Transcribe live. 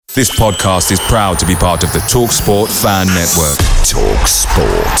This podcast is proud to be part of the TalkSport Fan Network.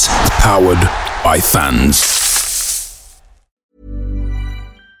 TalkSport. Powered by fans.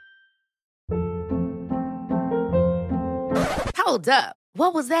 Hold up.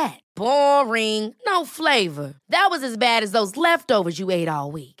 What was that? Boring. No flavor. That was as bad as those leftovers you ate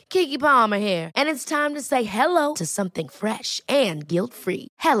all week. Keke Palmer here. And it's time to say hello to something fresh and guilt-free.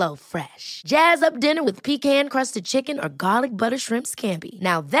 Hello Fresh. Jazz up dinner with pecan-crusted chicken or garlic butter shrimp scampi.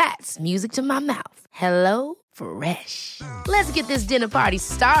 Now that's music to my mouth. Hello Fresh. Let's get this dinner party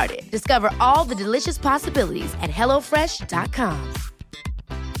started. Discover all the delicious possibilities at hellofresh.com.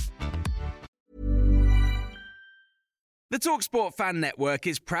 The TalkSport Fan Network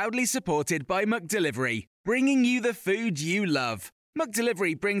is proudly supported by McDelivery, bringing you the food you love.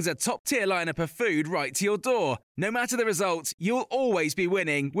 McDelivery brings a top-tier lineup of food right to your door. No matter the result, you'll always be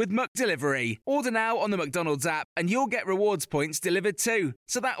winning with McDelivery. Order now on the McDonald's app and you'll get rewards points delivered too.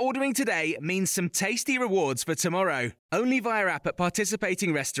 So that ordering today means some tasty rewards for tomorrow. Only via app at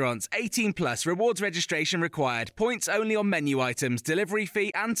participating restaurants. 18 plus. Rewards registration required. Points only on menu items. Delivery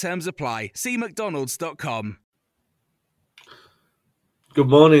fee and terms apply. See mcdonalds.com. Good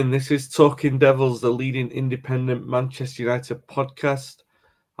morning, this is Talking Devils, the leading independent Manchester United podcast.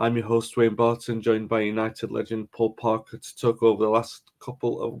 I'm your host, Wayne Barton, joined by United legend Paul Parker to talk over the last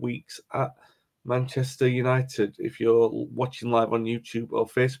couple of weeks at Manchester United. If you're watching live on YouTube or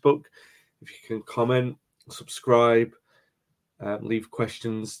Facebook, if you can comment, subscribe, leave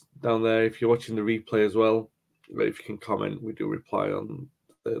questions down there. If you're watching the replay as well, if you can comment, we do reply on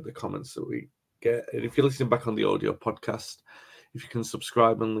the comments that we get. And if you're listening back on the audio podcast, if you can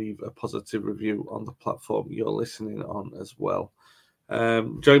subscribe and leave a positive review on the platform you're listening on as well.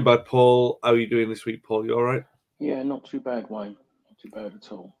 Joined by Paul. How are you doing this week, Paul? You all right? Yeah, not too bad, Wayne. Not too bad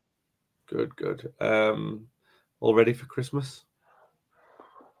at all. Good. All ready for Christmas?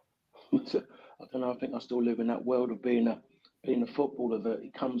 I don't know. I think I still live in that world of being a footballer that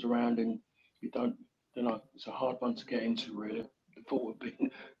it comes around and you don't. It's a hard one to get into, really. The thought of being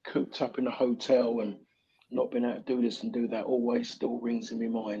cooped up in a hotel and not being able to do this and do that always still rings in my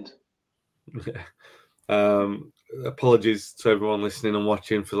mind. Apologies to everyone listening and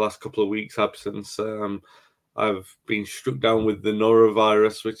watching for the last couple of weeks' absence. I've been struck down with the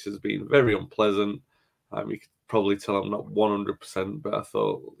norovirus, which has been very unpleasant. You could probably tell I'm not 100%, but I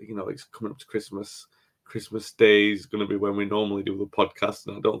thought, it's coming up to Christmas. Christmas Day is going to be when we normally do the podcast,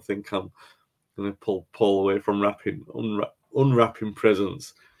 and I don't think I'm going to pull Paul away from unwrapping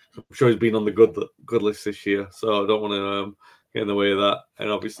presents. I'm sure he's been on the good list this year, so I don't want to get in the way of that. And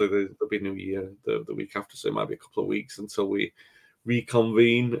obviously, there'll be New Year the week after, so it might be a couple of weeks until we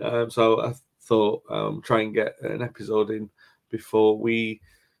reconvene. So I thought try and get an episode in before we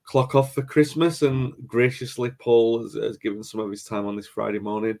clock off for Christmas. And graciously, Paul has given some of his time on this Friday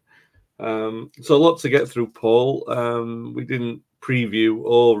morning. So a lot to get through, Paul. We didn't preview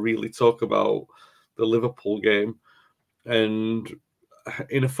or really talk about the Liverpool game, and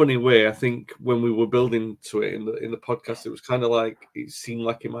in a funny way, I think when we were building to it in the podcast, it was kind of like it seemed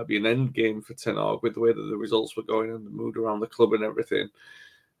like it might be an end game for Ten Hag with the way that the results were going and the mood around the club and everything.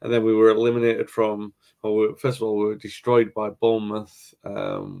 And then we were eliminated first of all, we were destroyed by Bournemouth,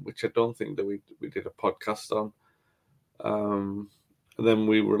 which I don't think that we did a podcast on. And then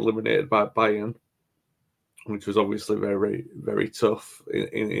we were eliminated by Bayern, which was obviously very, very tough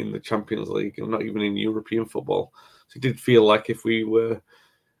in the Champions League and not even in European football. So it did feel like if we were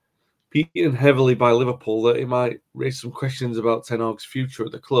beaten heavily by Liverpool, that it might raise some questions about Ten Hag's future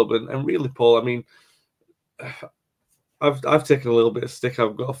at the club. And really, Paul, I mean, I've taken a little bit of stick.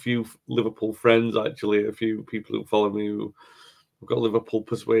 I've got a few Liverpool friends, actually, a few people who follow me who have got Liverpool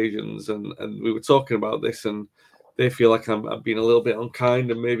persuasions, and we were talking about this, and they feel like I'm being a little bit unkind,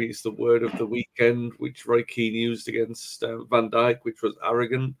 and maybe it's the word of the weekend, which Roy Keane used against Van Dijk, which was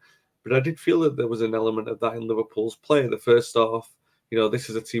arrogant. But I did feel that there was an element of that in Liverpool's play. The first half,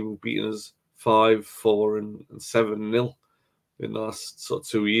 this is a team who've beaten us 5-4 and 7-0 in the last sort of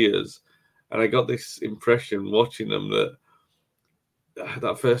 2 years. And I got this impression watching them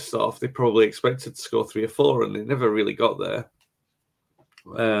that first half, they probably expected to score 3 or 4, and they never really got there.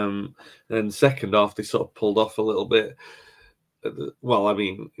 Then second half, they sort of pulled off a little bit.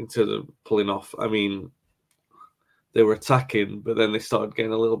 In terms of pulling off, they were attacking, but then they started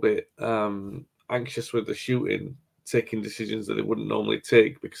getting a little bit anxious with the shooting, taking decisions that they wouldn't normally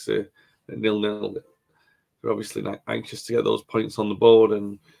take because they're 0-0. They're obviously not anxious to get those points on the board.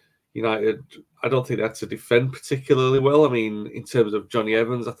 And United, I don't think they had to defend particularly well. In terms of Johnny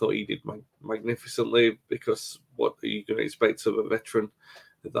Evans, I thought he did magnificently, because what are you going to expect of a veteran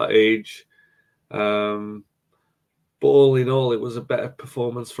at that age? But all in all, it was a better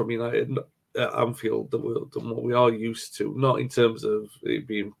performance from United at Anfield than what we are used to. Not in terms of it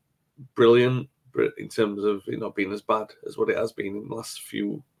being brilliant, but in terms of it not being as bad as what it has been in the last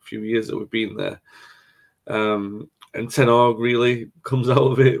few years that we've been there. And Ten Hag really comes out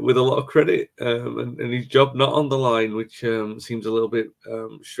of it with a lot of credit, and his job not on the line, which seems a little bit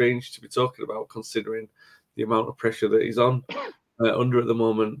strange to be talking about, considering the amount of pressure that he's on under at the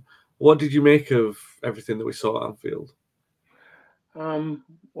moment. What did you make of everything that we saw at Anfield?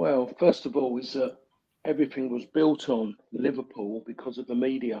 Well, first of all, is that everything was built on Liverpool because of the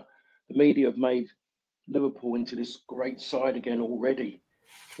media. The media have made Liverpool into this great side again already,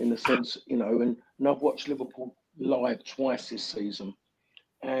 in the sense, and I've watched Liverpool live twice this season,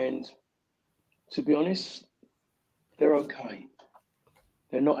 and to be honest, they're okay.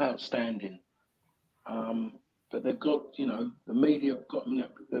 They're not outstanding, but they've got, the media have got them,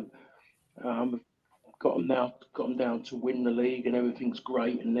 got them down to win the league, and everything's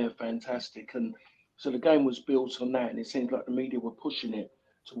great, and they're fantastic, and so the game was built on that, and it seemed like the media were pushing it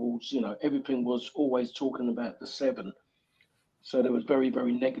towards, everything was always talking about the seven. So there was very,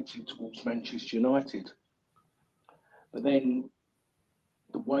 very negative towards Manchester United. But then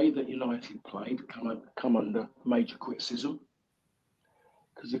the way that United played come under major criticism.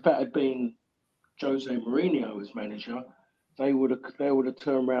 Because if that had been Jose Mourinho as manager, they would have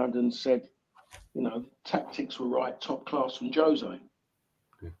turned around and said, tactics were right, top class from Jose.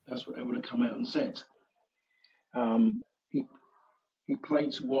 That's what they would have come out and said. He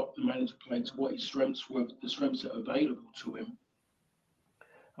played to what the manager played, to what his strengths were, the strengths that are available to him.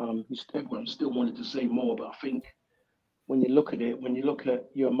 Everyone still wanted to see more, but I think when you look at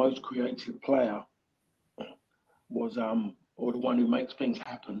your most creative player was or the one who makes things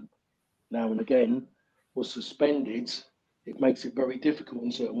happen now and again was suspended, it makes it very difficult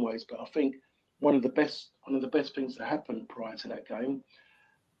in certain ways. But I think one of the best things that happened prior to that game,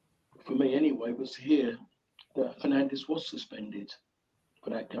 for me anyway, was to hear that Fernandes was suspended for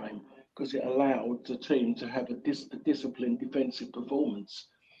that game, because it allowed the team to have a disciplined defensive performance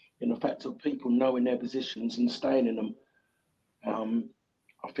in the fact of people knowing their positions and staying in them.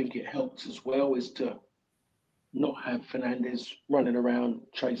 I think it helped as well is to not have Fernandes running around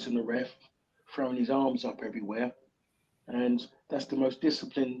chasing the ref, throwing his arms up everywhere. And that's the most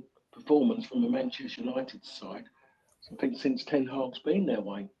disciplined performance from the Manchester United side, I think, since Ten Hag's been their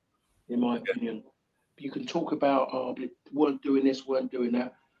way, in my opinion. You can talk about, they weren't doing this, weren't doing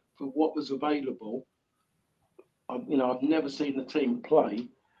that. For what was available, I've never seen the team play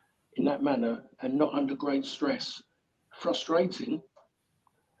in that manner and not under great stress. Frustrating,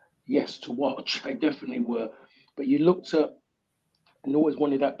 yes, to watch. They definitely were. But you looked at and always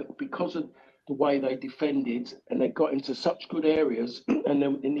wanted that, but because of the way they defended and they got into such good areas, and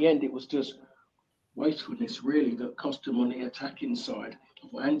then in the end it was just wastefulness really that cost them on the attacking side.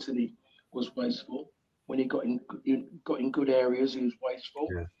 Anthony was wasteful. When he got in good areas, he was wasteful.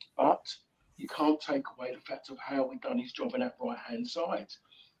 Yeah. But you can't take away the fact of how he done his job on that right-hand side.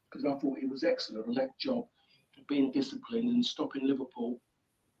 Because I thought he was excellent on that job, being disciplined and stopping Liverpool,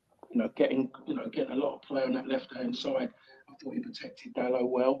 getting a lot of play on that left-hand side. I thought he protected Dalot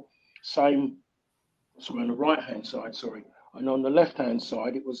well. On the right-hand side, And on the left-hand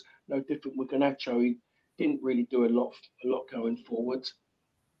side, it was no different with Garnacho. He didn't really do a lot going forward.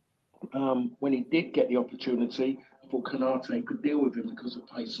 When he did get the opportunity, I thought Konate could deal with him because of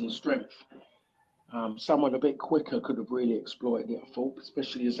pace and strength. Someone a bit quicker could have really exploited it, I thought,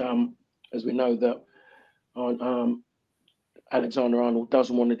 especially as we know that Alexander-Arnold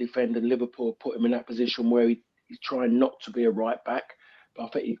doesn't want to defend, and Liverpool put him in that position where he's trying not to be a right back. But I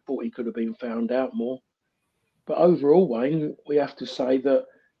think he thought he could have been found out more. But overall, Wayne, we have to say that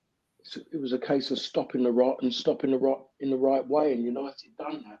it was a case of stopping the rot and stopping the rot in the right way, and United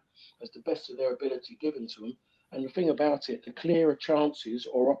done that as the best of their ability given to them. And the thing about it, the clearer chances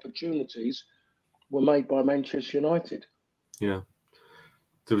or opportunities were made by Manchester United. Yeah.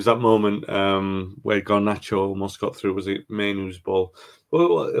 There was that moment where Garnacho almost got through. Was it Mainoo's ball?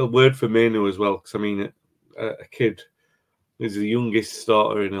 Well, a word for Mainoo as well, because I mean, a kid is the youngest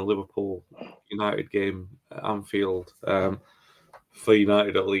starter in a Liverpool United game at Anfield, for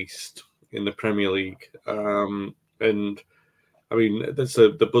United at least, in the Premier League. And I mean, that's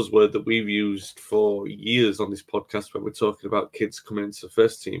the buzzword that we've used for years on this podcast when we're talking about kids coming into the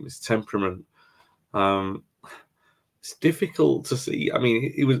first team is temperament. It's difficult to see. I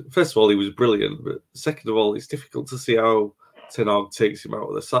mean, he was, first of all, he was brilliant, but second of all, it's difficult to see how Ten Hag takes him out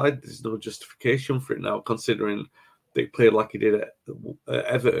of the side. There's no justification for it now, considering they played like he did at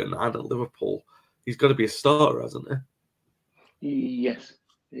Everton and at Liverpool. He's got to be a starter, hasn't he? Yes,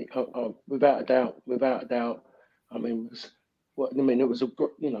 without a doubt. I mean, it was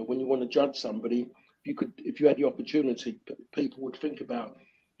when you want to judge somebody, if you had the opportunity, people would think about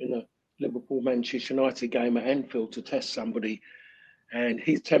in a Liverpool Manchester United game at Anfield to test somebody, and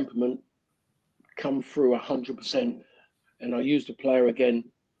his temperament come through 100%. And I use the player again.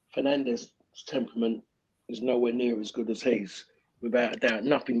 Fernandez's temperament is nowhere near as good as his, without a doubt.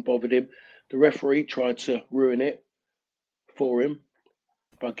 Nothing bothered him. The referee tried to ruin it for him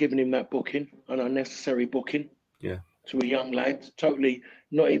by giving him that booking, an unnecessary booking. Yeah. To a young lad, totally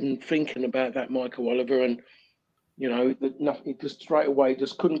not even thinking about that, Michael Oliver, and nothing. Just straight away,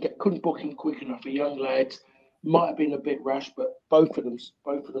 just couldn't book him quick enough. A young lad might have been a bit rash, but both of them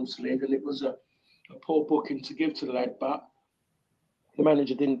slid, and it was a poor booking to give to the lad. But the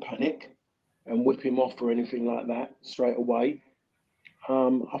manager didn't panic and whip him off or anything like that straight away.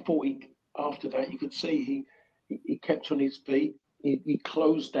 I thought after that you could see he kept on his feet. He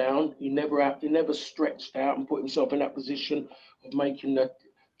closed down. He never stretched out and put himself in that position of asking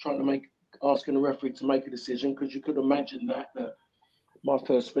the referee to make a decision, because you could imagine that my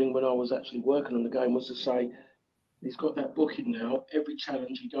first thing when I was actually working on the game was to say, he's got that booking now. Every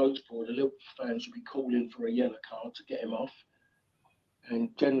challenge he goes for, the Liverpool fans will be calling for a yellow card to get him off.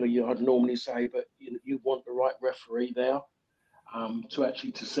 And generally, I'd normally say, but you want the right referee there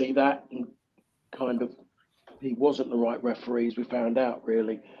to see that, and kind of he wasn't the right referee, as we found out,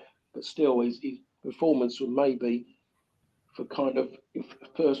 really. But still, his performance was maybe for kind of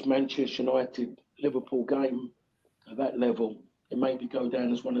first Manchester United Liverpool game at that level, it maybe go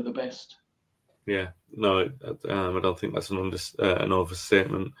down as one of the best. Yeah, no, I don't think that's an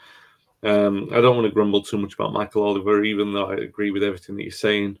overstatement. I don't want to grumble too much about Michael Oliver, even though I agree with everything that you're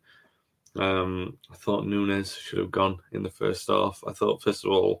saying. I thought Nunes should have gone in the first half. I thought, first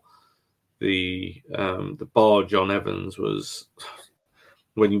of all, the barge on Evans was,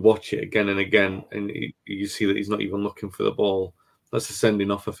 when you watch it again and again, and you see that he's not even looking for the ball, that's a sending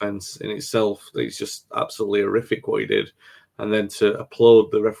off offence in itself. It's just absolutely horrific what he did. And then to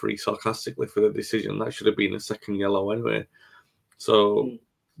applaud the referee sarcastically for the decision, that should have been a second yellow anyway. So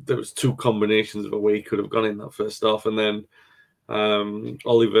there was two combinations of a way he could have gone in that first half. And then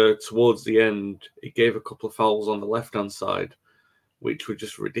Oliver, towards the end, he gave a couple of fouls on the left-hand side, which were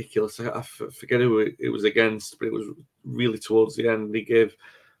just ridiculous. I forget who it was against, but it was really towards the end. He gave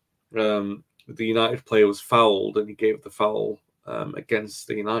the United player was fouled, and he gave the foul against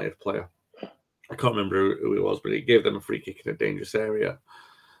the United player. I can't remember who it was, but he gave them a free kick in a dangerous area,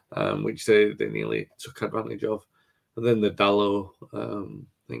 which they nearly took advantage of. And then the Dalot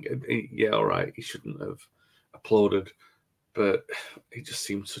thing, yeah, all right, he shouldn't have applauded, but it just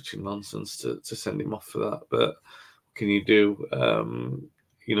seemed such a nonsense to send him off for that. But what can you do?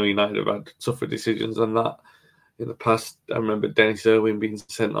 United have had tougher decisions than that in the past. I remember Dennis Irwin being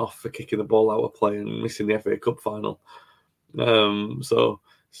sent off for kicking the ball out of play and missing the FA Cup final. So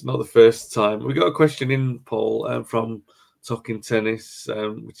it's not the first time. We got a question in, Paul, from Talking Tennis,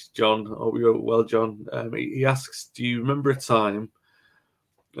 which is John. Hope you're well, John. He asks, do you remember a time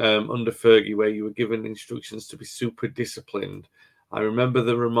under Fergie where you were given instructions to be super disciplined? I remember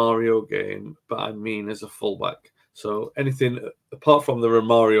the Romario game, but I mean as a fullback. So anything apart from the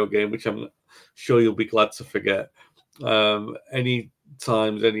Romario game, which I'm sure you'll be glad to forget, any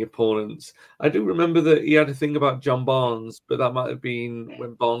times, any opponents. I do remember that he had a thing about John Barnes, but that might have been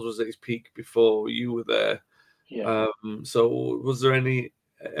when Barnes was at his peak before you were there. Yeah. So was there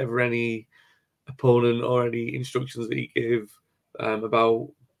ever any opponent or any instructions that he gave about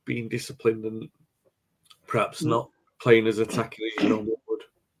being disciplined and perhaps not playing as attacking as you normally would?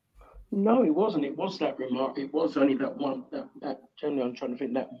 No, it wasn't. It was that remark. It was only that one. That generally, I'm trying to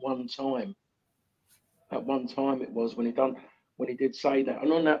think that one time. That one time it was when he did say that,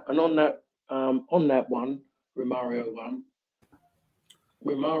 and on that one, Romario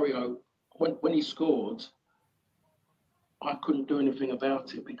when he scored, I couldn't do anything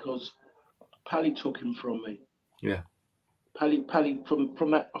about it because Pally took him from me. Yeah. Pally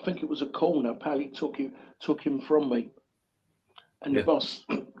from that, I think it was a corner. Pally took him from me, and the boss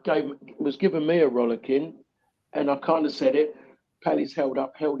was giving me a rollicking, and I kind of said it. Pally's held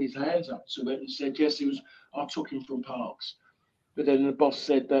his hands up to it and said, yes, I took him from Parks. But then the boss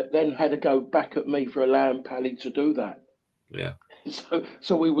said that, then had to go back at me for allowing Pally to do that. Yeah.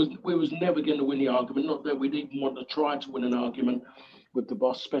 So we was never going to win the argument. Not that we'd even want to try to win an argument with the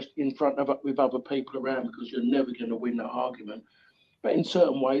boss, especially in front of with other people around, because you're never going to win that argument. But in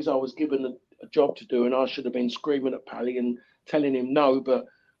certain ways, I was given a job to do, and I should have been screaming at Pally and telling him no. But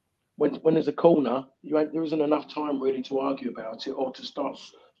when there's a corner, there isn't enough time really to argue about it or to start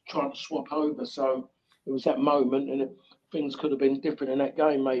trying to swap over. So it was that moment, and things could have been different in that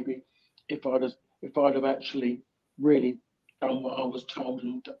game maybe if I'd have actually really done what I was told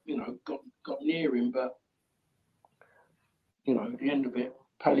and, got near him. But, at the end of it,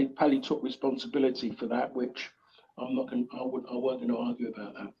 Pally took responsibility for that, which I wasn't going to argue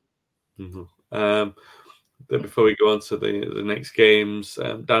about that. Mm-hmm. Then before we go on to the next games,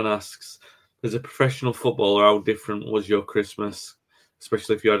 Dan asks, as a professional footballer, how different was your Christmas,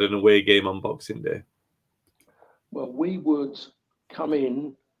 especially if you had an away game on Boxing Day? Well, we'd come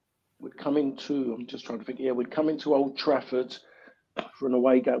into, I'm just trying to think, we'd come into Old Trafford for an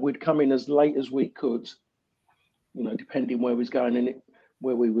away game. We'd come in as late as we could, depending where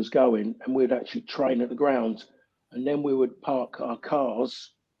we was going, and we'd actually train at the ground. And then we would park our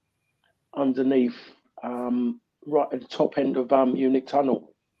cars underneath, right at the top end of Munich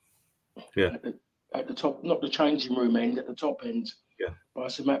Tunnel. Yeah. At the top, not the changing room end, at the top end. Yeah. By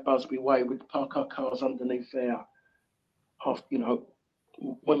St Matt Busby Way, we'd park our cars underneath there. After,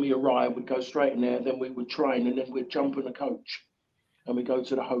 when we arrived, we'd go straight in there, then we would train, and then we'd jump in a coach and we'd go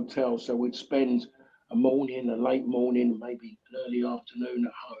to the hotel. So we'd spend a morning, a late morning, maybe an early afternoon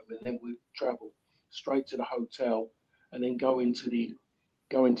at home, and then we'd travel straight to the hotel and then go into the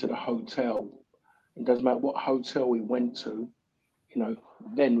hotel. It doesn't matter what hotel we went to,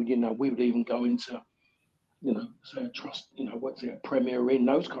 then, we would even go into, say a Trust, what's it, a Premier Inn,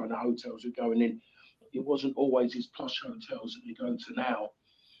 those kind of hotels we're going in. It wasn't always these plush hotels that we go to now,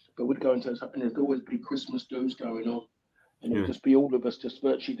 but we'd go into something, and there'd always be Christmas do's going on. And it'd just be all of us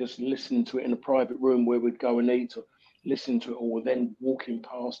virtually just listening to it in a private room where we'd go and eat or listen to it all, then walking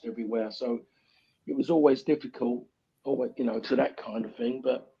past everywhere. So it was always difficult, always, to that kind of thing.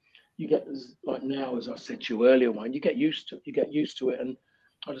 But you get, like now, as I said to you earlier, Wayne, you get used to it. And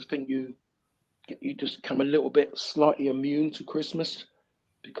I just think you just come a little bit slightly immune to Christmas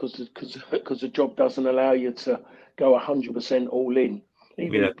because the job doesn't allow you to go 100% all in.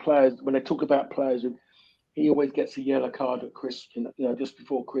 Even the players, when they talk about players, he always gets a yellow card at Christmas, just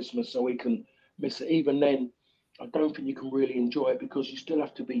before Christmas, so he can miss it. Even then, I don't think you can really enjoy it because you still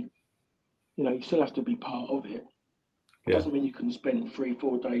have to be, part of it. It doesn't mean you can spend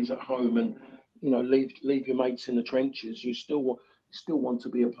 3-4 days at home and, leave your mates in the trenches. You still want to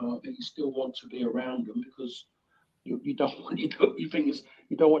be a part of it. You still want to be around them because you don't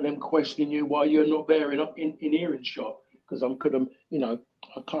want them questioning you why you're not there in hearing shot. Because I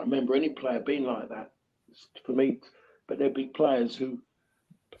can't remember any player being like that for me. But there'd be players who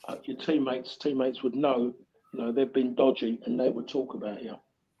your teammates would know, they've been dodgy, and they would talk about you.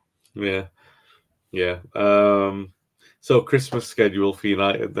 Yeah. So Christmas schedule for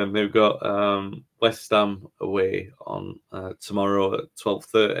United. Then they've got West Ham away on tomorrow at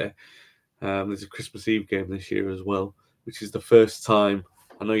 12:30. There's a Christmas Eve game this year as well, which is the first time.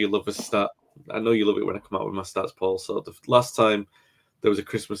 I know you love a stat. I know you love it when I come out with my stats, Paul. So the last time there was a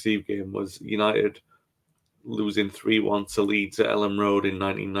Christmas Eve game was United losing 3-1 to Leeds at Ellen Road in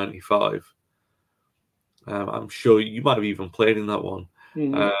 1995. I'm sure you might have even played in that one.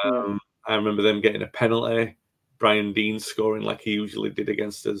 Mm-hmm. I remember them getting a penalty, Brian Dean scoring like he usually did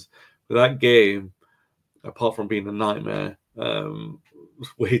against us. But that game, apart from being a nightmare,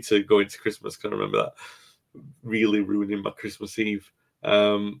 way to go into Christmas, can I remember that really ruining my Christmas Eve.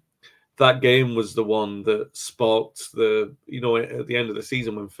 That game was the one that sparked at the end of the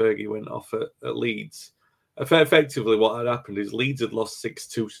season when Fergie went off at Leeds. Effectively, what had happened is Leeds had lost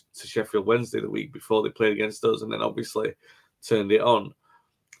 6-2 to Sheffield Wednesday the week before they played against us, and then obviously turned it on.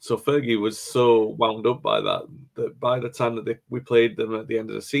 So Fergie was so wound up by that by the time that we played them at the end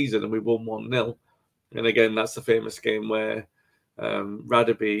of the season and we won 1-0. And again, that's the famous game where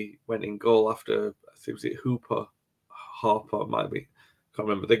Radaby went in goal after, I think, was it Harper, might be. Can't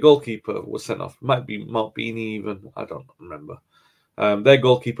remember. The goalkeeper was sent off. Might be Malbini even. I don't remember. Their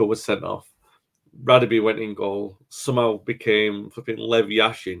goalkeeper was sent off. Radaby went in goal. Somehow became flipping Lev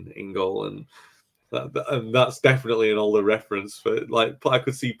Yashin in goal, and that's definitely an older reference. For I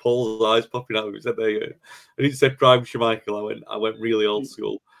could see Paul's eyes popping out. He said, "There you go." I didn't say Prime Schmeichel. I went really old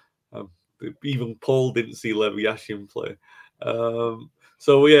school. Even Paul didn't see Lev Yashin play.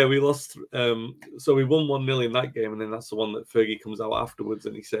 So we lost. So we won 1-0 in that game, and then that's the one that Fergie comes out afterwards,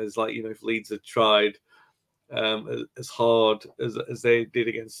 and he says, if Leeds had tried as hard as they did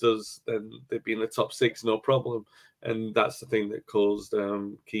against us, then they'd be in the top 6, no problem. And that's the thing that caused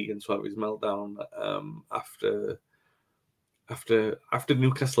Keegan to have his meltdown after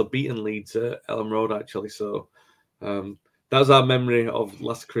Newcastle had beaten Leeds at Ellen Road, actually. So that's our memory of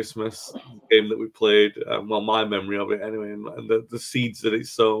last Christmas game that we played. My memory of it anyway, and the seeds that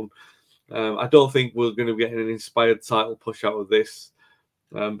it's sown. I don't think we're going to be getting an inspired title push out of this.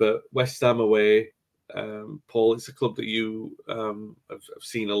 But West Ham away, Paul, it's a club that you have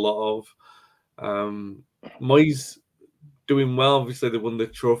seen a lot of. Moyes doing well. Obviously, they won the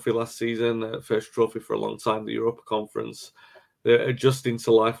trophy last season, first trophy for a long time, the Europa Conference. They're adjusting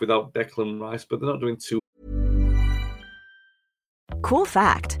to life without Declan Rice, but they're not doing too. Cool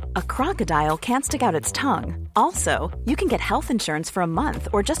fact, a crocodile can't stick out its tongue. Also, you can get health insurance for a month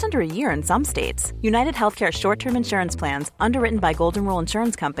or just under a year in some states. United Healthcare short-term insurance plans, underwritten by Golden Rule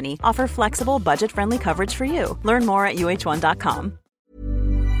Insurance Company, offer flexible, budget-friendly coverage for you. Learn more at uh1.com.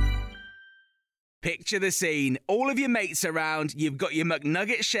 Picture the scene. All of your mates around, you've got your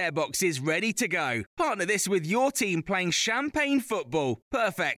McNugget share boxes ready to go. Partner this with your team playing champagne football.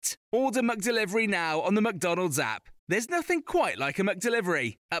 Perfect. Order McDelivery now on the McDonald's app. There's nothing quite like a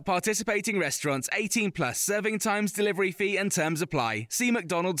McDelivery. At participating restaurants, 18 plus, serving times, delivery fee and terms apply. See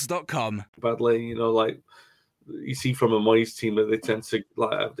mcdonalds.com. Badly, you see from a Moyes team that they tend to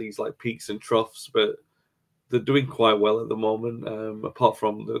have these peaks and troughs, but they're doing quite well at the moment, apart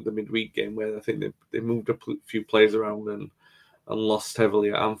from the midweek game where I think they moved a few players around and lost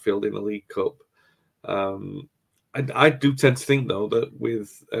heavily at Anfield in the League Cup. I do tend to think, though, that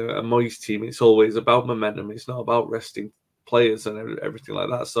with a Moyes team, it's always about momentum. It's not about resting players and everything like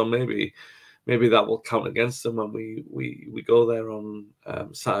that. So maybe that will count against them when we go there on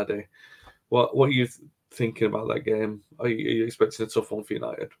Saturday. What are you thinking about that game? Are you expecting a tough one for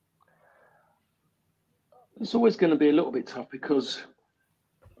United? It's always going to be a little bit tough because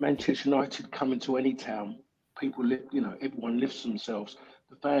Manchester United come into any town, people live, everyone lifts themselves.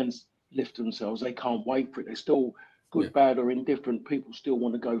 The fans lift themselves. They can't wait for it. They're still good, bad, or indifferent. People still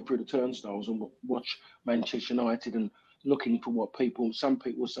want to go through the turnstiles and watch Manchester United and looking for what some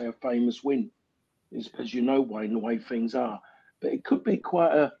people say a famous win is, as you know, Wayne, the way things are. But it could be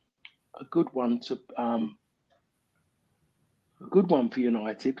quite a good one for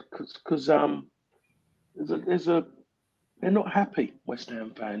United because they're not happy, West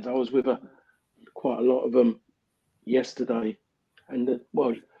Ham fans. I was with quite a lot of them yesterday, and a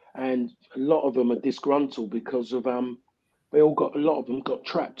lot of them are disgruntled because of a lot of them got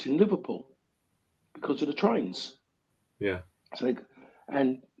trapped in Liverpool because of the trains. Yeah. So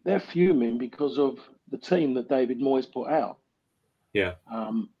they're fuming because of the team that David Moyes put out. Yeah.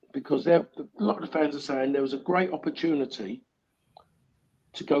 Because a lot of the fans are saying there was a great opportunity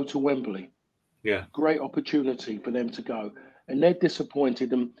to go to Wembley. Yeah. Great opportunity for them to go. And they're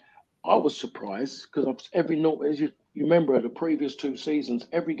disappointed. And I was surprised because as you remember, the previous 2 seasons,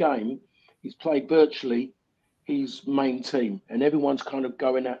 every game he's played virtually his main team. And everyone's kind of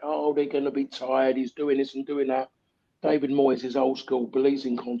going out, they're going to be tired. He's doing this and doing that. David Moyes is old school, believes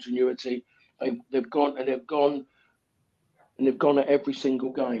in continuity. They've gone at every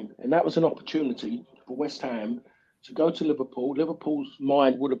single game. And that was an opportunity for West Ham to go to Liverpool. Liverpool's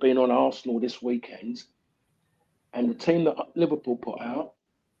mind would have been on Arsenal this weekend. And the team that Liverpool put out,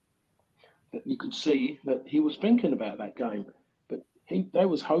 that you could see that he was thinking about that game. But they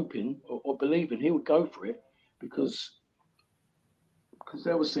was hoping or believing he would go for it because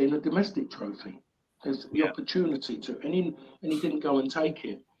they were seeing a domestic trophy. There's the opportunity to, and he didn't go and take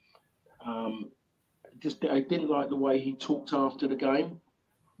it. I didn't like the way he talked after the game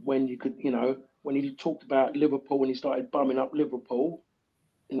when when he talked about Liverpool, when he started bumming up Liverpool,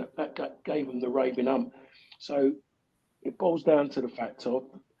 that gave him the raving ump. So it boils down to the fact of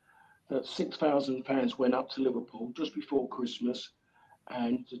that 6,000 fans went up to Liverpool just before Christmas,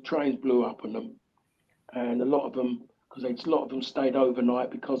 and the trains blew up on them. And a lot of them stayed overnight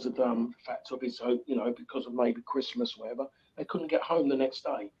because of the fact of because of maybe Christmas or whatever. They couldn't get home the next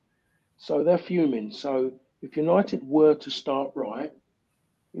day. So they're fuming. So if United were to start right,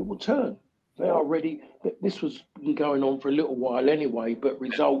 it will turn. They are ready. This was been going on for a little while anyway, but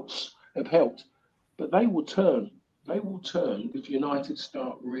results have helped. But they will turn. They will turn if United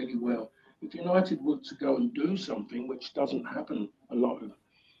start really well. If United were to go and do something, which doesn't happen a lot of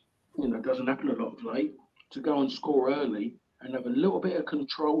late, to go and score early and have a little bit of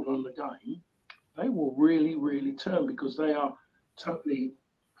control on the game, they will really, really turn because they are totally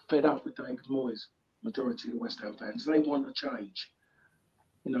fed up with David Moyes. Majority of the West Ham fans, they want a change.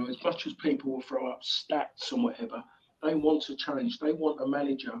 As much as people will throw up stats and whatever, they want to change. They want a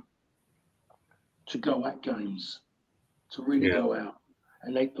manager to go at games, to really go out.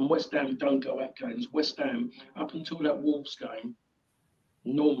 And West Ham don't go at games. West Ham, up until that Wolves game,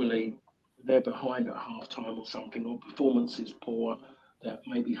 normally they're behind at half-time or something, or performance is poor, they're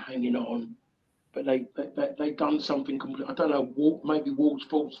maybe hanging on. But they done something complete. I don't know, maybe Wolves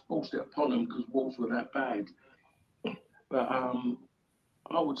forced it upon them because Wolves were that bad. But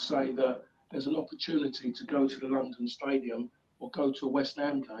I would say that there's an opportunity to go to the London Stadium or go to a West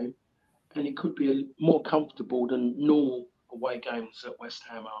Ham game, and it could be more comfortable than normal away games that West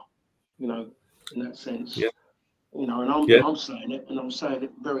Ham are. in that sense. Yeah. You know, and Yeah. I'm saying it, and I'm saying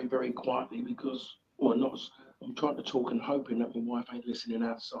it very, very quietly because, well, not. I'm trying to talk and hoping that my wife ain't listening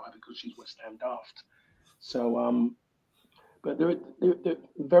outside because she's West Ham daft. So, but they're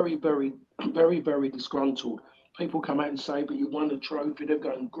very, very, very, very disgruntled. People come out and say, "But you won the trophy." They're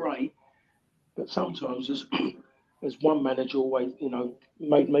going great, but sometimes, as one manager always,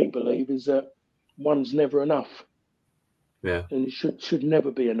 made me believe, is that one's never enough, Yeah. and it should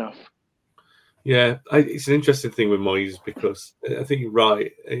never be enough. Yeah, it's an interesting thing with Moyes because I think you're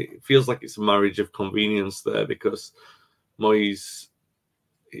right. It feels like it's a marriage of convenience there because Moyes,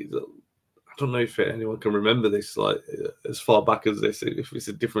 I don't know if anyone can remember this, like as far back as this, if it's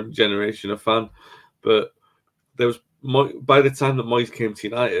a different generation of fan, but there was by the time that Moyes came to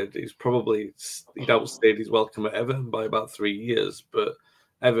United, he'd outstayed his welcome at Everton by about 3 years, but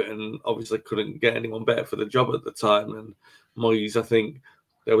Everton obviously couldn't get anyone better for the job at the time, and Moyes, I think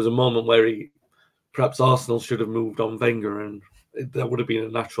there was a moment where perhaps Arsenal should have moved on Wenger, and that would have been a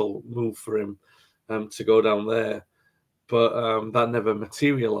natural move for him to go down there. But that never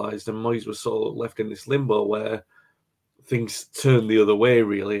materialised, and Moyes was sort of left in this limbo where things turned the other way,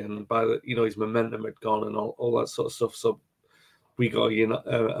 really. And his momentum had gone and all that sort of stuff. So we got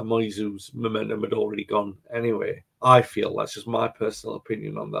a Moyes whose momentum had already gone anyway. I feel that's just my personal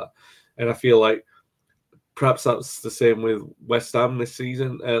opinion on that, and I feel like perhaps that's the same with West Ham last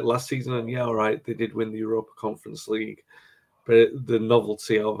season. And yeah, all right, they did win the Europa Conference League, but the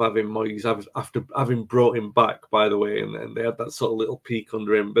novelty of having Moyes after having brought him back, by the way, and they had that sort of little peak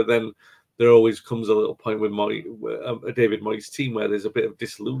under him, but then there always comes a little point with a David Moyes team where there's a bit of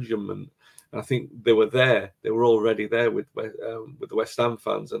disillusionment. And I think they were there; they were already there with the West Ham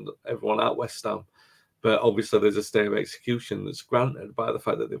fans and everyone at West Ham. But obviously, there's a stay of execution that's granted by the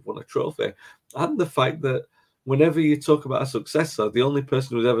fact that they've won a trophy, and the fact that whenever you talk about a successor, the only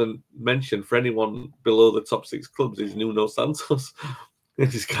person who's ever mentioned for anyone below the top 6 clubs is Nuno Santos.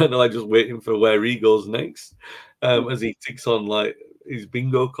 It's kind of like just waiting for where he goes next, as he ticks on like his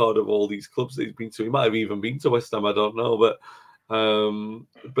bingo card of all these clubs that he's been to. He might have even been to West Ham, I don't know, but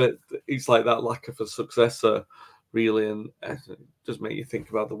it's like that lack of a successor, really, and it does make you think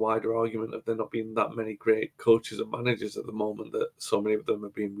about the wider argument of there not being that many great coaches and managers at the moment, that so many of them are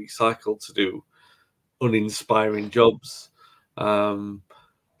being recycled to do uninspiring jobs. But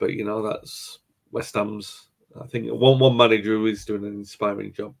that's West Ham's. I think one manager who is doing an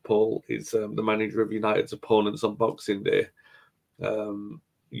inspiring job, Paul, is the manager of United's opponents on Boxing Day,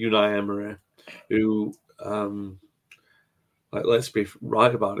 Unai Emery, who, let's be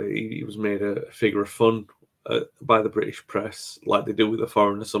right about it, he was made a figure of fun by the British press, like they do with the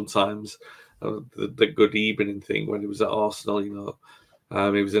foreigner sometimes. The good evening thing when he was at Arsenal, he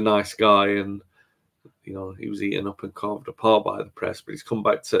was a nice guy, and he was eaten up and carved apart by the press, but he's come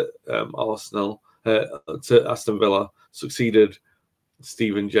back to Arsenal, to Aston Villa, succeeded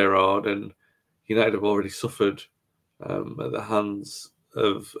Steven Gerrard, and United have already suffered at the hands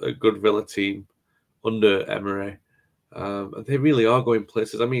of a good Villa team under Emery. And they really are going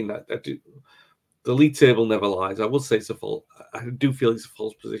places. I mean, the league table never lies. I would say I do feel it's a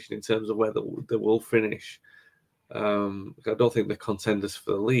false position in terms of where they will finish. I don't think they're contenders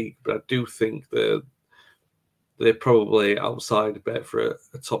for the league, but I do think they're probably outside bet for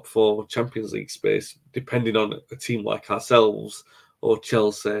a top 4 Champions League space, depending on a team like ourselves or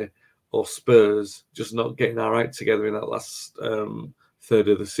Chelsea or Spurs just not getting our act together in that last third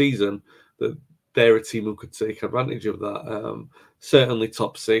of the season. That they're a team who could take advantage of that. Certainly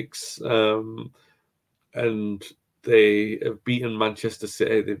top 6, and they have beaten Manchester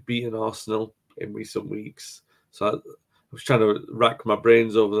City. They've beaten Arsenal in recent weeks. So I was trying to rack my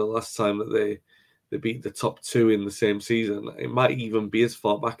brains over the last time that they beat the top 2 in the same season. It might even be as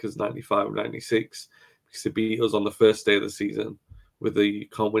far back as 95, 96, because they beat us on the first day of the season with the "you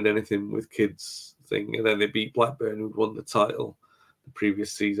can't win anything with kids" thing. And then they beat Blackburn, who'd won the title the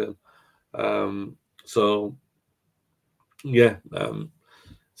previous season. So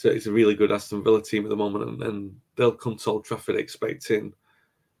it's a really good Aston Villa team at the moment, and they'll come to Old Trafford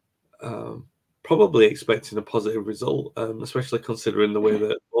probably expecting a positive result, especially considering the way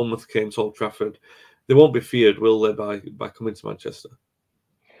that Bournemouth came to Old Trafford. They won't be feared, will they, by coming to Manchester?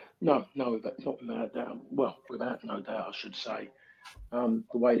 No, not without doubt. Well, without no doubt, I should say. The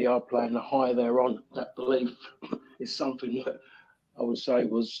way they are playing, the high they're on, that belief is something that I would say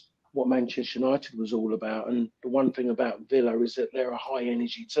was what Manchester United was all about. And the one thing about Villa is that they're a high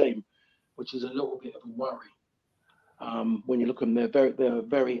energy team, which is a little bit of a worry. When you look at them, they're a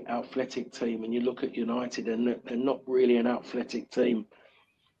very athletic team, and you look at United, and they're not really an athletic team.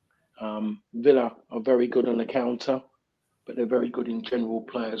 Villa are very good on the counter, but they're very good in general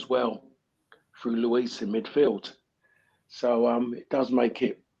play as well. through Luis in midfield. So it does make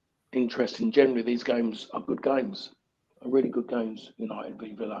it interesting. Generally, these games are good games, are really good games, United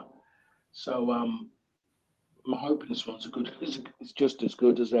v Villa. So I'm hoping this one's it's just as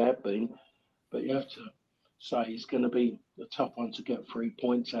good as they have been. But you have to say it's going to be a tough one to get 3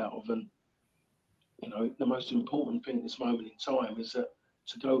 points out of. And, the most important thing at this moment in time is that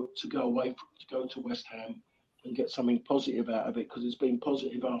to go to West Ham and get something positive out of it, because it's been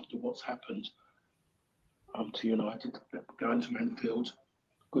positive after what's happened to United, going to Anfield.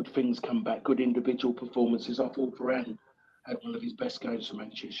 Good things come back, good individual performances. I thought Varane had one of his best games for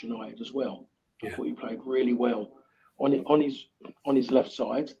Manchester United as well. I thought he played really well on his left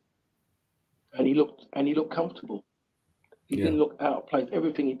side, and he looked comfortable. He didn't look out of place.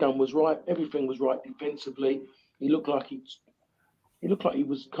 Everything he done was right. Everything was right defensively. He looked like he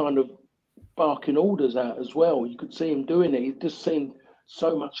was kind of barking orders out as well. You could see him doing it. He just seemed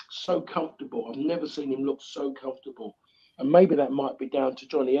so comfortable. I've never seen him look so comfortable. And maybe that might be down to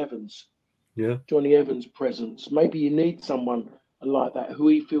Johnny Evans. Yeah. Johnny Evans' presence. Maybe you need someone like that who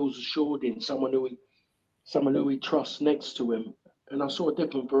he feels assured in, someone who he trusts next to him. And I saw a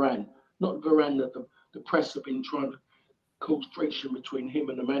different Varane. Not Varane that the press have been trying to cause friction between him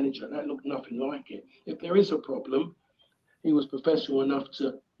and the manager. That looked nothing like it. If there is a problem, he was professional enough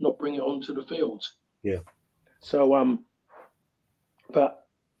to not bring it onto the field. Yeah. So but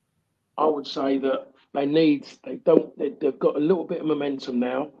I would say that they've got a little bit of momentum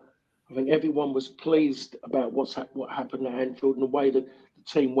now. I think everyone was pleased about what happened at Anfield and the way that the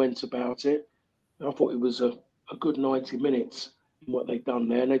team went about it. I thought it was a good 90 minutes in what they've done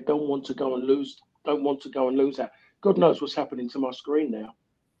there, and they don't want to go and lose that. God knows what's happening to my screen now.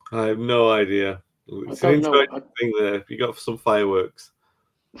 I have no idea. It's an interesting thing there. You got some fireworks.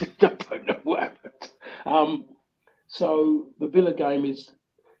 I don't know what happened. So the Villa game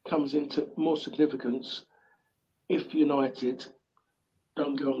comes into more significance if United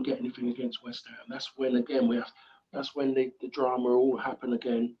don't go and get anything against West Ham. That's when the drama will happen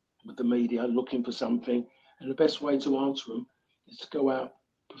again with the media looking for something. And the best way to answer them is to go out,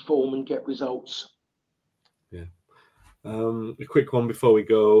 perform, and get results. Yeah. A quick one before we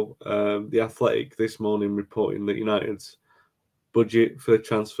go. The Athletic this morning reporting that United's budget for the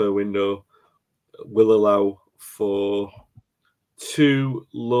transfer window will allow for 2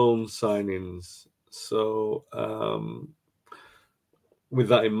 loan signings. So, with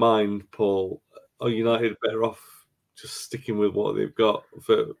that in mind, Paul, are United better off just sticking with what they've got?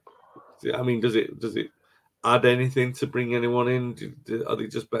 Does it add anything to bring anyone in? Are they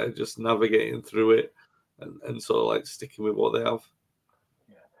just better just navigating through it and sort of like sticking with what they have?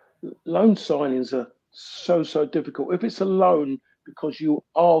 Loan signings are so difficult. If it's a loan because you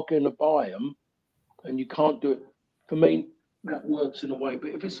are going to buy them and you can't do it, for me, that works in a way.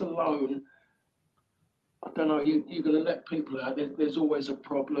 But if it's a loan, I don't know, you're going to let people out. There's always a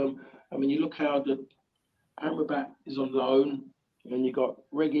problem. I mean, you look how the Amrabat is on loan, and you got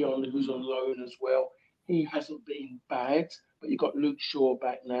Reguilon who's on loan as well. He hasn't been bad, but you got Luke Shaw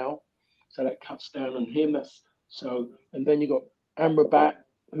back now, so that cuts down on him. And then you got Amrabat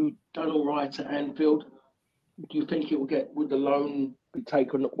who done all right at Anfield. Do you think would the loan be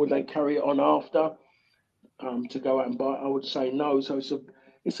taken? Would they carry it on after to go out and buy? I would say no. So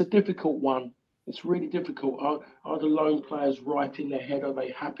it's a difficult one. It's really difficult. Are the loan players right in their head? Are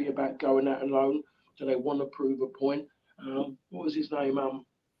they happy about going out and loan? Do they want to prove a point? What was his name?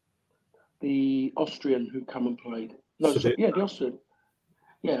 The Austrian who come and played. The Austrian.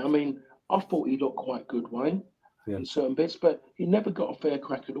 Yeah, I mean, I thought he looked quite good, Wayne, in certain bits, but he never got a fair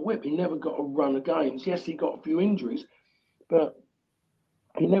crack of the whip. He never got a run of games. Yes, he got a few injuries, but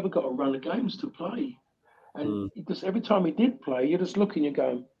he never got a run of games to play. And just every time he did play, you're just looking, you're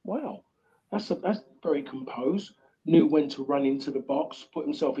going, wow, that's very composed. Knew when to run into the box, put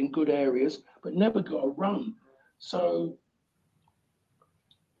himself in good areas, but never got a run. So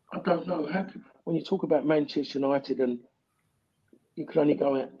I don't know when you talk about Manchester United and you can only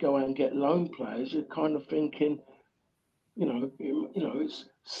go out and get loan players, you're kind of thinking, it's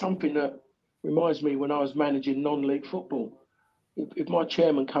something that reminds me when I was managing non-league football. If my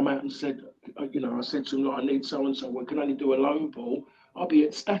chairman come out and said, I said to him, I need so-and-so, we can only do a loan ball, I'll be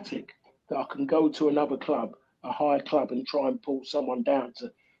ecstatic that I can go to another club, a higher club, and try and pull someone down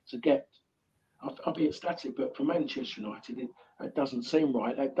to get. I'll be ecstatic, but for Manchester United, it doesn't seem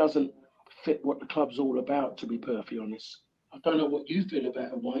right. That doesn't fit what the club's all about, to be perfectly honest. I don't know what you feel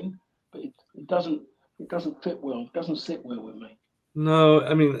about it, Wayne, but it doesn't fit well. It doesn't sit well with me. No,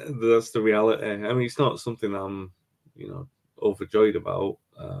 I mean, that's the reality. I mean, it's not something I'm, overjoyed about.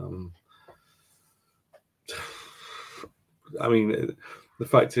 I mean, the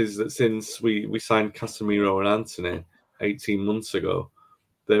fact is that since we signed Casemiro and Anthony 18 months ago,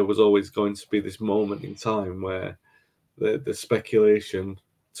 there was always going to be this moment in time where the speculation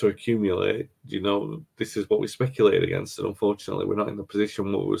to accumulate, this is what we speculate against. And unfortunately, we're not in the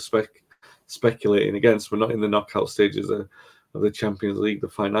position what we're speculating against. We're not in the knockout stages of the Champions League. The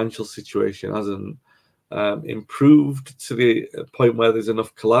financial situation hasn't improved to the point where there's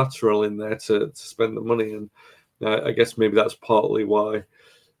enough collateral in there to spend the money. And I guess maybe that's partly why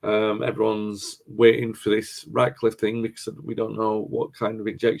everyone's waiting for this Ratcliffe thing, because we don't know what kind of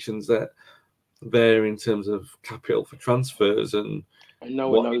injections that there in terms of capital for transfers, and no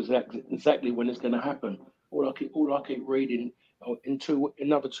one knows exactly when it's going to happen. All I keep reading,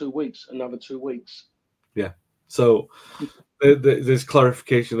 another 2 weeks. Yeah. So there's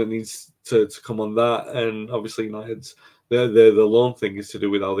clarification that needs to come on that, and obviously United's the loan thing is to do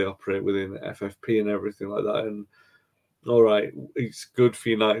with how they operate within FFP and everything like that. And all right, it's good for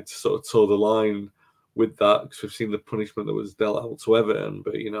United to sort of toe the line with that, because we've seen the punishment that was dealt out to Everton.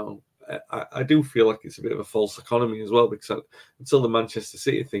 But I do feel like it's a bit of a false economy as well, because until the Manchester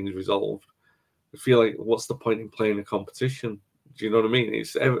City thing's resolved, I feel like what's the point in playing a competition? Do you know what I mean?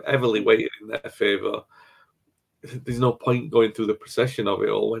 It's heavily weighted in their favour. There's no point going through the procession of it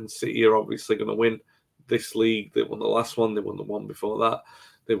all when City are obviously going to win this league. They won the last one. They won the one before that.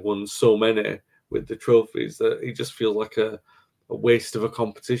 They've won so many with the trophies that it just feels like a waste of a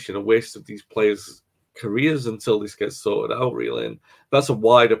competition, a waste of these players' careers until this gets sorted out, really. And that's a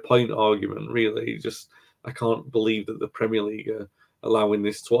wider point argument, really. I can't believe that the Premier League are allowing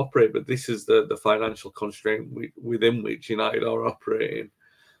this to operate, but this is the financial constraint within which United are operating.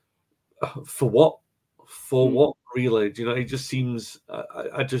 For what? For what, really? It just seems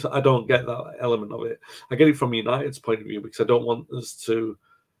I don't get that element of it. I get it from United's point of view, because I don't want us to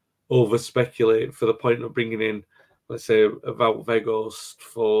over speculate for the point of bringing in, let's say, Wout Weghorst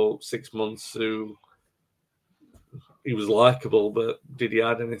for 6 months, who he was likable, but did he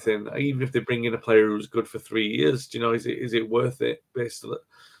add anything? Even if they bring in a player who's good for 3 years, is it worth it based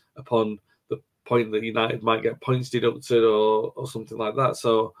upon the point that United might get points deducted or something like that?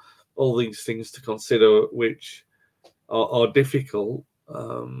 So all these things to consider, which are difficult.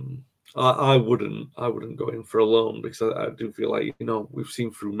 I wouldn't go in for a loan, because I do feel like we've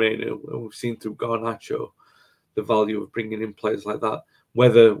seen through Menu and we've seen through Garnacho the value of bringing in players like that.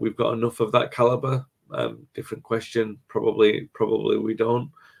 Whether we've got enough of that caliber, different question. Probably we don't,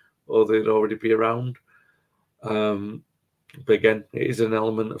 or they'd already be around. But again, it is an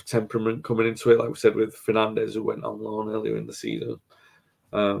element of temperament coming into it, like we said with Fernandes, who went on loan earlier in the season.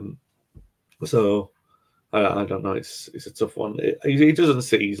 So I don't know. It's a tough one. It doesn't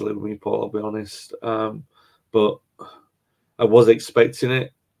sit easily with me, Paul, I'll be honest. But I was expecting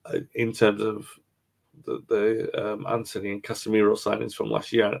it in terms of the Anthony and Casemiro signings from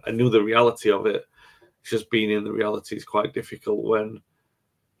last year. I knew the reality of it. It's just being in the reality is quite difficult when,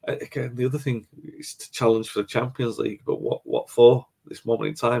 again, the other thing is to challenge for the Champions League. But what for? This moment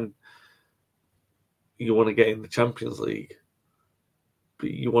in time, you want to get in the Champions League, but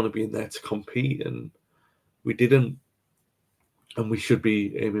you want to be in there to compete, and we didn't, and we should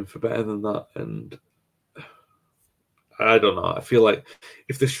be aiming for better than that. And I don't know. I feel like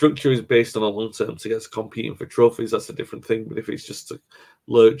if the structure is based on a long term to get competing for trophies, that's a different thing. But if it's just to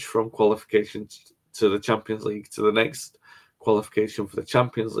lurch from qualification to the Champions League to the next qualification for the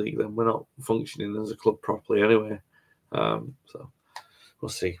Champions League, then we're not functioning as a club properly anyway. So we'll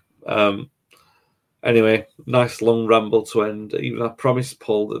see. Anyway, nice long ramble to end. Even I promised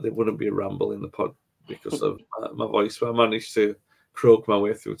Paul that there wouldn't be a ramble in the pod because of my voice, but I managed to croak my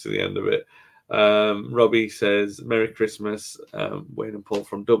way through to the end of it. Robbie says, Merry Christmas, Wayne and Paul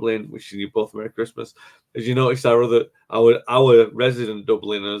from Dublin, wishing you both Merry Christmas. As you noticed, our resident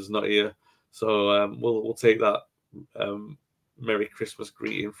Dubliner's not here, so we'll take that Merry Christmas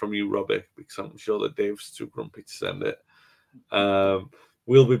greeting from you, Robbie, because I'm sure that Dave's too grumpy to send it.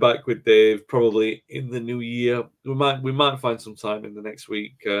 We'll be back with Dave probably in the new year. We might find some time in the next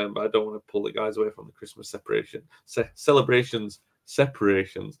week, but I don't want to pull the guys away from the Christmas celebrations.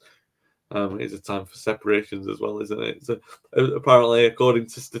 It's a time for separations as well, isn't it? So apparently, according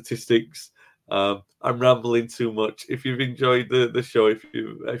to statistics, I'm rambling too much. If you've enjoyed the show, if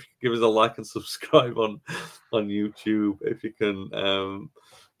you give us a like and subscribe on YouTube, if you can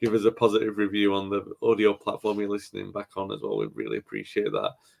give us a positive review on the audio platform you're listening back on as well, we'd really appreciate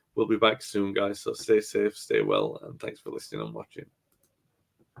that. We'll be back soon, guys, so stay safe, stay well, and thanks for listening and watching.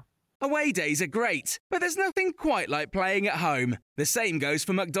 Away days are great, but there's nothing quite like playing at home. The same goes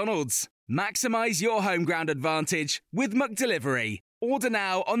for McDonald's. Maximise your home ground advantage with McDelivery. Order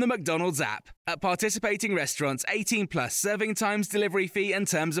now on the McDonald's app. At participating restaurants, 18 plus serving times, delivery fee and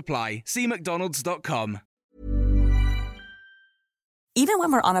terms apply. See mcdonalds.com. Even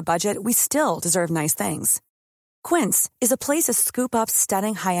when we're on a budget, we still deserve nice things. Quince is a place to scoop up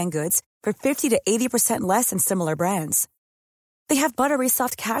stunning high-end goods for 50 to 80% less than similar brands. They have buttery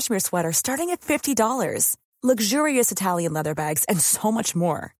soft cashmere sweaters starting at $50, luxurious Italian leather bags, and so much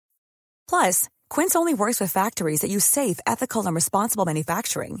more. Plus, Quince only works with factories that use safe, ethical, and responsible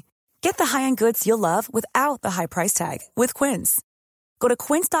manufacturing. Get the high-end goods you'll love without the high price tag with Quince. Go to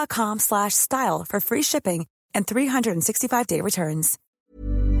quince.com/style for free shipping and 365-day returns.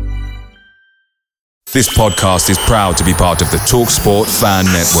 This podcast is proud to be part of the TalkSport Fan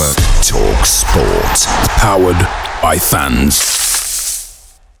Network. TalkSport. Powered by fans.